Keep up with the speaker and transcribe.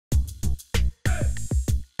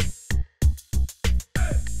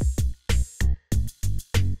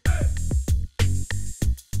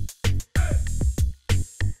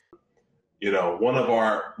You know,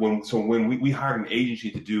 when we hired an agency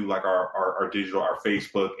to do like our digital, our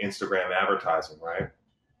Facebook, Instagram advertising, right?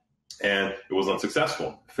 And it was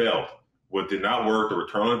unsuccessful, failed. What did not work, the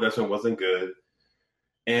return on investment wasn't good.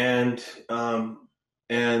 And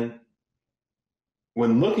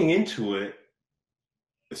when looking into it,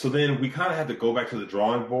 so then we kind of had to go back to the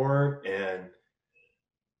drawing board, and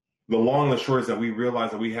the long and the short is that we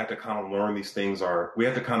realized that we had to kind of learn these things, we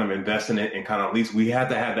had to kind of invest in it, and kind of at least we had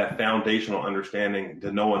to have that foundational understanding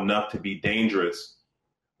to know enough to be dangerous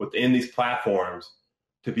within these platforms,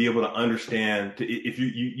 to be able to understand if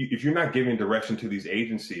you're not giving direction to these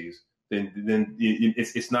agencies, then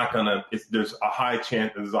it's not gonna. There's a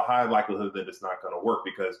high likelihood that it's not gonna work,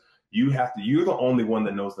 because you're the only one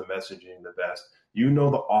that knows the messaging the best. You know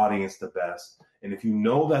the audience the best, and if you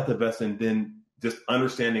know that the best, and then just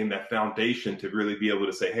understanding that foundation to really be able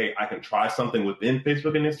to say, hey, I can try something within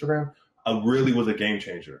Facebook and Instagram, really was a game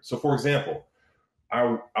changer. So, for example,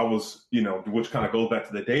 I was, which kind of goes back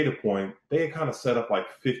to the data point, they had kind of set up like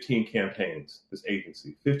 15 campaigns, this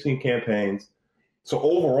agency, 15 campaigns. So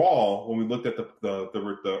overall, when we looked at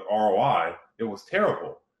the ROI, it was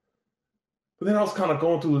terrible. But then I was kind of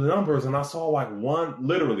going through the numbers, and I saw like one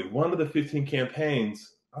of the 15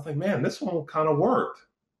 campaigns. I was like, man, this one kind of worked,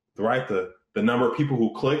 right? The number of people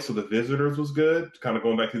who clicked, so the visitors was good, kind of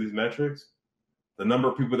going back to these metrics. The number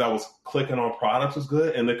of people that was clicking on products was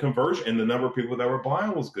good, and the conversion and the number of people that were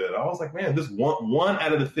buying was good. I was like, man, this one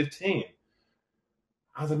out of the 15.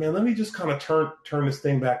 I was like, man, let me just kind of turn this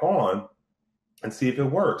thing back on and see if it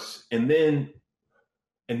works. And then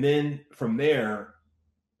from there,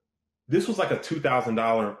 this was like a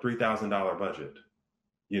 $2,000, $3,000 budget.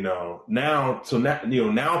 Now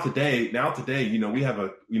today, we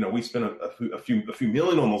have we spend a few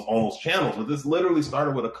million on those channels, but this literally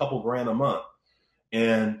started with a couple grand a month.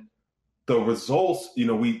 And the results,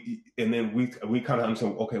 we kind of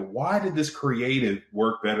understand, okay, why did this creative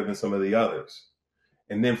work better than some of the others?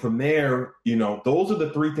 And then from there, those are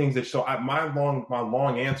the three things that show. My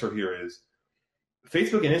long answer here is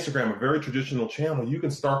Facebook and Instagram are very traditional channel. You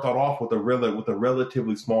can start that off with a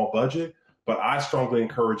relatively small budget, but I strongly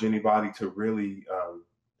encourage anybody to really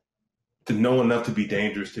to know enough to be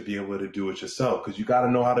dangerous to be able to do it yourself, because you got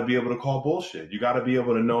to know how to be able to call bullshit. You got to be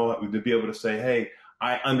able to say, hey,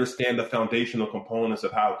 I understand the foundational components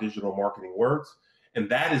of how digital marketing works. And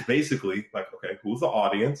that is basically like, okay, who's the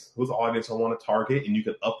audience? Who's the audience I want to target? And you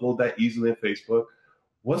can upload that easily in Facebook.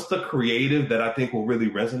 What's the creative that I think will really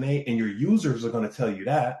resonate? And your users are going to tell you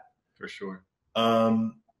that. For sure.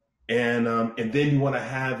 And then you want to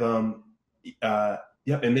have, and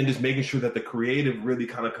then just making sure that the creative really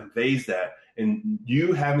kind of conveys that. And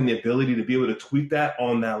you having the ability to be able to tweak that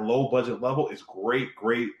on that low budget level is great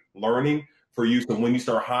learning for you. So when you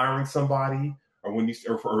start hiring somebody, or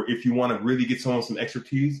if you want to really get someone some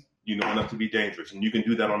expertise, you know enough to be dangerous, and you can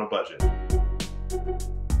do that on a budget.